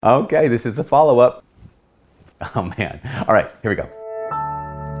Okay, this is the follow-up. Oh man. All right, here we go.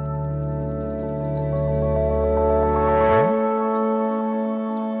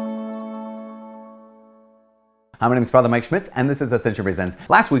 Hi, my name is Father Mike Schmitz, and this is Ascension Presents.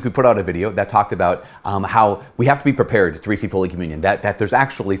 Last week we put out a video that talked about how we have to be prepared to receive Holy Communion, that there's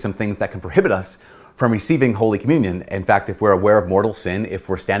actually some things that can prohibit us from receiving Holy Communion. In fact, if we're aware of mortal sin, if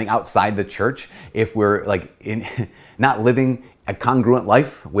we're standing outside the church, if we're not living a congruent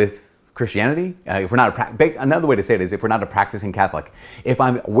life with Christianity, if we're not another way to say it is if we're not a practicing Catholic, if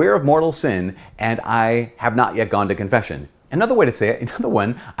I'm aware of mortal sin and I have not yet gone to confession. Another way to say it, another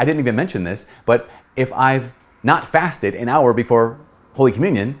one, I didn't even mention this, but if I've not fasted an hour before Holy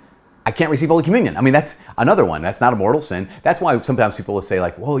Communion, I can't receive Holy Communion. I mean, that's another one. That's not a mortal sin. That's why sometimes people will say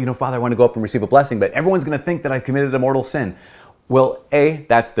like, well, Father, I want to go up and receive a blessing, but everyone's going to think that I committed a mortal sin. Well, A,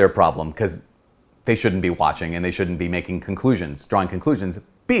 that's their problem because they shouldn't be watching and they shouldn't be making conclusions, drawing conclusions.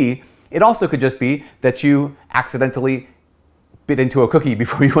 B, it also could just be that you accidentally bit into a cookie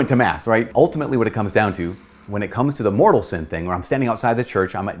before you went to Mass, right? Ultimately, what it comes down to, when it comes to the mortal sin thing, where I'm standing outside the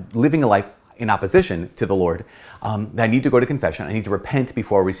church, I'm living a life in opposition to the Lord, that I need to go to confession, I need to repent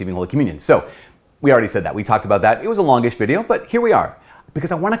before receiving Holy Communion. So, we already said that. We talked about that. It was a longish video, but here we are,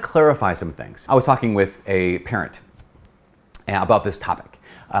 because I want to clarify some things. I was talking with a parent about this topic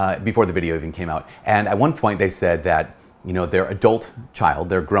before the video even came out, and at one point they said that their adult child,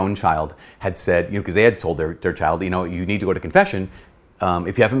 their grown child, had said, because they had told their child, you need to go to confession.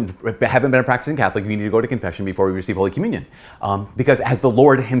 If you haven't been a practicing Catholic, you need to go to confession before we receive Holy Communion. Because as the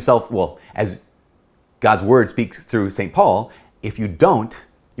Lord himself, as God's word speaks through St. Paul, if you don't,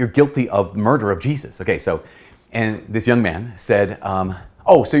 you're guilty of murder of Jesus. Okay, and this young man said,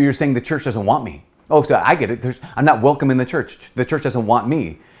 oh, so you're saying the church doesn't want me? Oh, so I get it. I'm not welcome in the church. The church doesn't want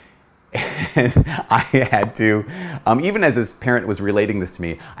me. And I had to, even as this parent was relating this to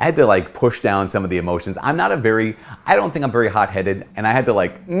me, I had to push down some of the emotions. I don't think I'm very hot-headed, and I had to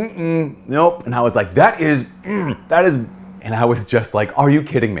nope. And I was like, that is, and I was just like, are you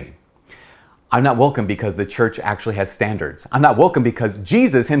kidding me? I'm not welcome because the church actually has standards. I'm not welcome because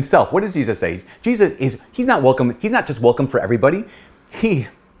Jesus himself, what does Jesus say? He's not welcome. He's not just welcome for everybody. He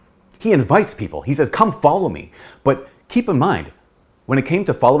invites people. He says, come follow me. But keep in mind, when it came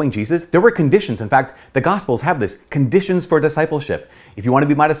to following Jesus, there were conditions. In fact, the Gospels have this, conditions for discipleship. If you want to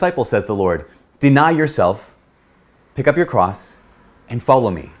be my disciple, says the Lord, deny yourself, pick up your cross, and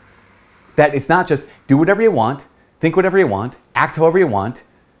follow me. That it's not just do whatever you want, think whatever you want, act however you want,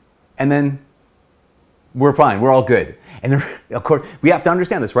 and then we're fine, we're all good. And of course, we have to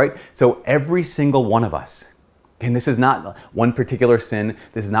understand this, right? So every single one of us, and this is not one particular sin,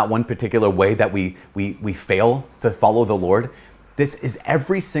 this is not one particular way that we fail to follow the Lord. This is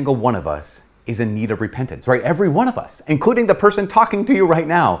every single one of us is in need of repentance, right? Every one of us, including the person talking to you right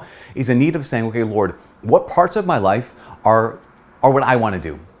now, is in need of saying, okay, Lord, what parts of my life are what I want to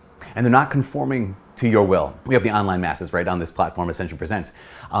do? And they're not conforming to your will. We have the online masses, right, on this platform, Ascension Presents.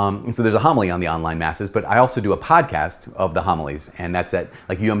 And so there's a homily on the online masses, but I also do a podcast of the homilies, and that's at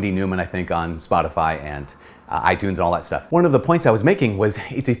UMD Newman, I think, on Spotify and iTunes and all that stuff. One of the points I was making was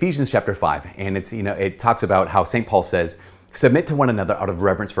it's Ephesians chapter 5, and it's it talks about how St. Paul says, submit to one another out of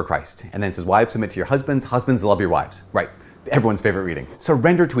reverence for Christ. And then it says, wives, submit to your husbands. Husbands, love your wives. Right. Everyone's favorite reading.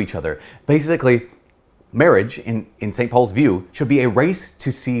 Surrender to each other. Basically, marriage, in St. Paul's view, should be a race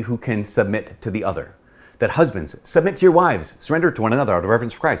to see who can submit to the other. That husbands, submit to your wives. Surrender to one another out of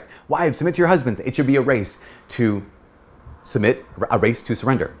reverence for Christ. Wives, submit to your husbands. It should be a race to submit, a race to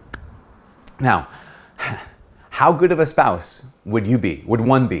surrender. Now, how good of a spouse would you be? Would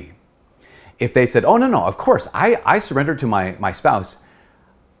one be? If they said, oh, no, of course, I surrender to my spouse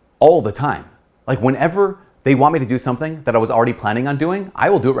all the time. Whenever they want me to do something that I was already planning on doing,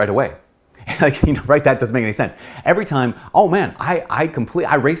 I will do it right away. Right, that doesn't make any sense. Every time, oh man,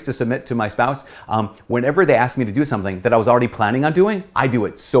 I race to submit to my spouse. Whenever they ask me to do something that I was already planning on doing, I do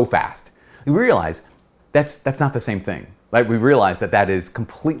it so fast. We realize that's not the same thing. We realize that is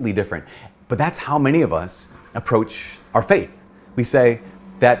completely different. But that's how many of us approach our faith. We say,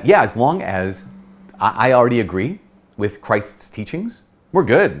 that, yeah, as long as I already agree with Christ's teachings, we're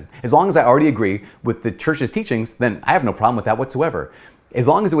good. As long as I already agree with the church's teachings, then I have no problem with that whatsoever. As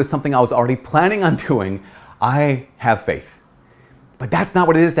long as it was something I was already planning on doing, I have faith. But that's not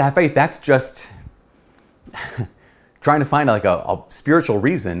what it is to have faith. That's just trying to find a spiritual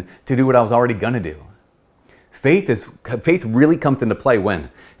reason to do what I was already going to do. Faith really comes into play when?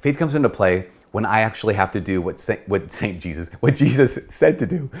 Faith comes into play when I actually have to do what Jesus said to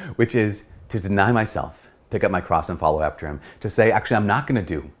do, which is to deny myself, pick up my cross and follow after him. To say, actually, I'm not going to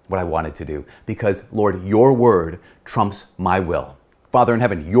do what I wanted to do because, Lord, your word trumps my will. Father in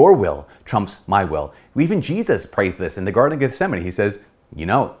heaven, your will trumps my will. Even Jesus prays this in the Garden of Gethsemane. He says,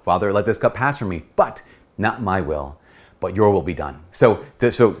 Father, let this cup pass from me, but not my will, but your will be done. So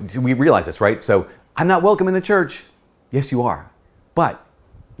we realize this, right? So I'm not welcome in the church. Yes, you are. But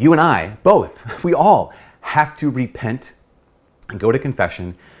you and I, both, we all have to repent and go to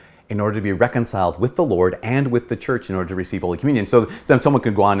confession in order to be reconciled with the Lord and with the church in order to receive Holy Communion. So someone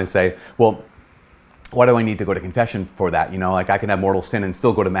could go on and say, well, why do I need to go to confession for that? I can have mortal sin and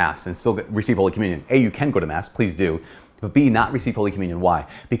still go to Mass and still receive Holy Communion. A, you can go to Mass, please do. But B, not receive Holy Communion. Why?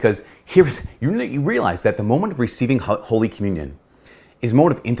 Because you realize that the moment of receiving Holy Communion is a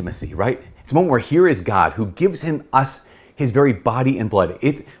moment of intimacy, right? It's a moment where here is God who gives us his very body and blood.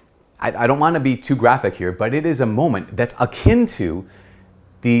 I don't want to be too graphic here, but it is a moment that's akin to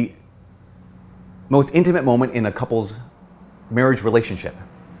the most intimate moment in a couple's marriage relationship,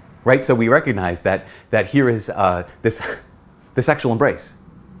 right? So we recognize that here is the sexual embrace,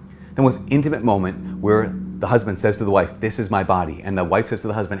 the most intimate moment where the husband says to the wife, this is my body, and the wife says to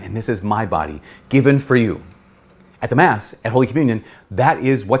the husband, and this is my body given for you. At the Mass, at Holy Communion, that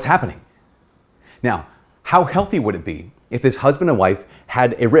is what's happening. Now, how healthy would it be if this husband and wife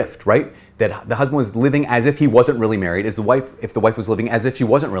had a rift, right? That the husband was living as if he wasn't really married, if the wife was living as if she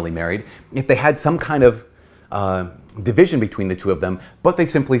wasn't really married, if they had some kind of division between the two of them, but they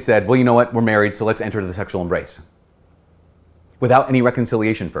simply said, well, you know what, we're married, so let's enter the sexual embrace. Without any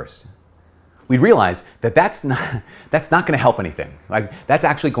reconciliation first. We'd realize that that's not going to help anything. That's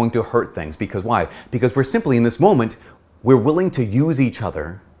actually going to hurt things. Because why? Because we're simply in this moment, we're willing to use each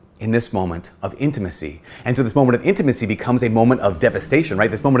other in this moment of intimacy. And so this moment of intimacy becomes a moment of devastation,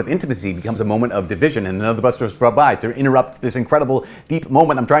 right? This moment of intimacy becomes a moment of division, and another bus just brought by to interrupt this incredible, deep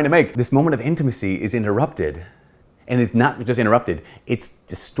moment I'm trying to make. This moment of intimacy is interrupted, and it's not just interrupted, it's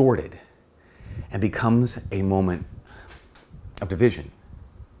distorted and becomes a moment of division.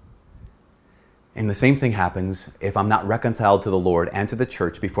 And the same thing happens if I'm not reconciled to the Lord and to the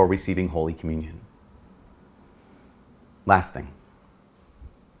church before receiving Holy Communion. Last thing.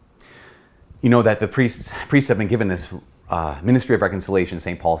 You know that the priests have been given this ministry of reconciliation,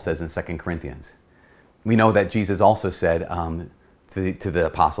 St. Paul says in 2 Corinthians. We know that Jesus also said to the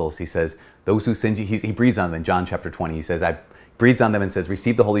apostles, he says, those whose sins he breathes on them in John chapter 20. He says, breathes on them and says,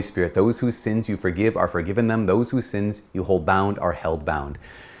 receive the Holy Spirit. Those whose sins you forgive are forgiven them. Those whose sins you hold bound are held bound.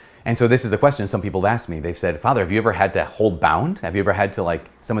 And so this is a question some people have asked me. They've said, Father, have you ever had to hold bound? Have you ever had to,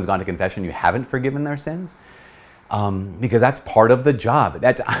 someone's gone to confession, you haven't forgiven their sins? Because that's part of the job.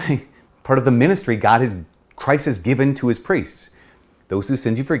 That's part of the ministry Christ has given to his priests. Those whose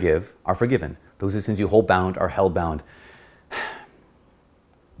sins you forgive are forgiven. Those whose sins you hold bound are held bound.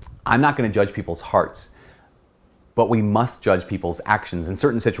 I'm not going to judge people's hearts, but we must judge people's actions in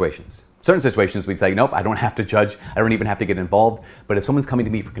certain situations. Certain situations we'd say, nope, I don't have to judge. I don't even have to get involved. But if someone's coming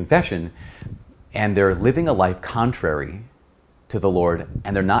to me for confession and they're living a life contrary to the Lord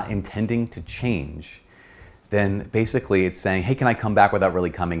and they're not intending to change, then basically it's saying, hey, can I come back without really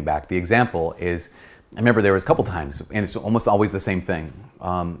coming back? The example is, I remember there was a couple times, and it's almost always the same thing.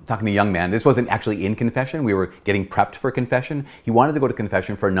 Talking to a young man, this wasn't actually in confession. We were getting prepped for confession. He wanted to go to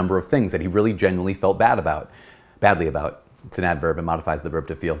confession for a number of things that he really genuinely felt badly about. It's an adverb, it modifies the verb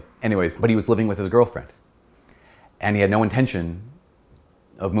to feel. Anyways, but he was living with his girlfriend. And he had no intention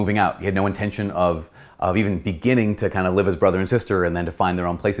of moving out. He had no intention of even beginning to kind of live as brother and sister and then to find their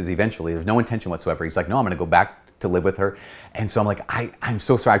own places eventually. There's no intention whatsoever. He's like, no, I'm going to go back to live with her. And so I'm like, I'm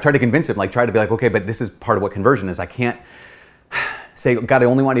so sorry. I tried to convince him, try to be like, okay, but this is part of what conversion is. I can't say, God, I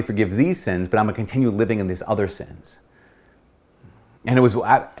only want you to forgive these sins, but I'm going to continue living in these other sins. And it was, you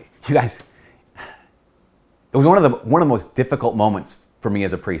guys, it was one of the most difficult moments for me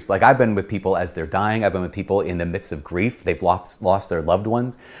as a priest. I've been with people as they're dying. I've been with people in the midst of grief. They've lost their loved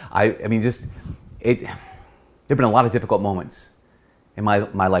ones. There've been a lot of difficult moments in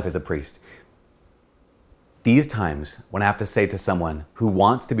my life as a priest. These times when I have to say to someone who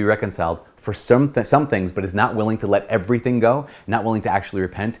wants to be reconciled for some things, but is not willing to let everything go, not willing to actually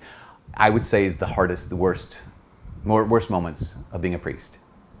repent, I would say is the hardest, the worst moments of being a priest.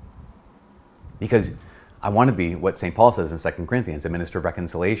 Because I want to be what St. Paul says in 2 Corinthians, a minister of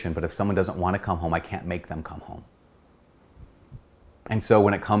reconciliation, but if someone doesn't want to come home, I can't make them come home. And so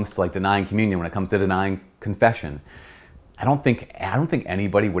when it comes to denying communion, when it comes to denying confession, I don't think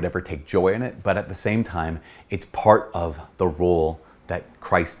anybody would ever take joy in it, but at the same time, it's part of the role that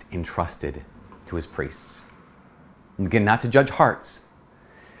Christ entrusted to his priests. And again, not to judge hearts,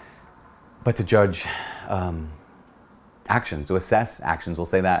 but to judge actions, to assess actions, we'll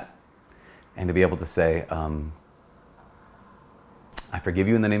say that. And to be able to say, I forgive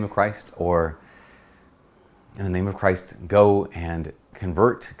you in the name of Christ, or in the name of Christ, go and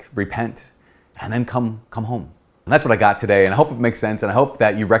convert, repent, and then come home. And that's what I got today, and I hope it makes sense, and I hope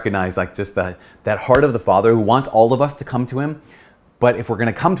that you recognize like just that heart of the Father who wants all of us to come to him. But if we're going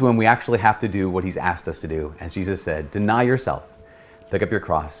to come to him, we actually have to do what he's asked us to do. As Jesus said, deny yourself, pick up your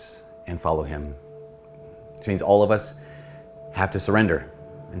cross, and follow him. Which means all of us have to surrender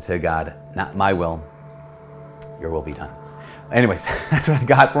and say, God, not my will, your will be done. Anyways, that's what I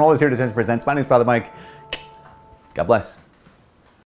got from all this here at Ascension Presents. My name is Father Mike. God bless.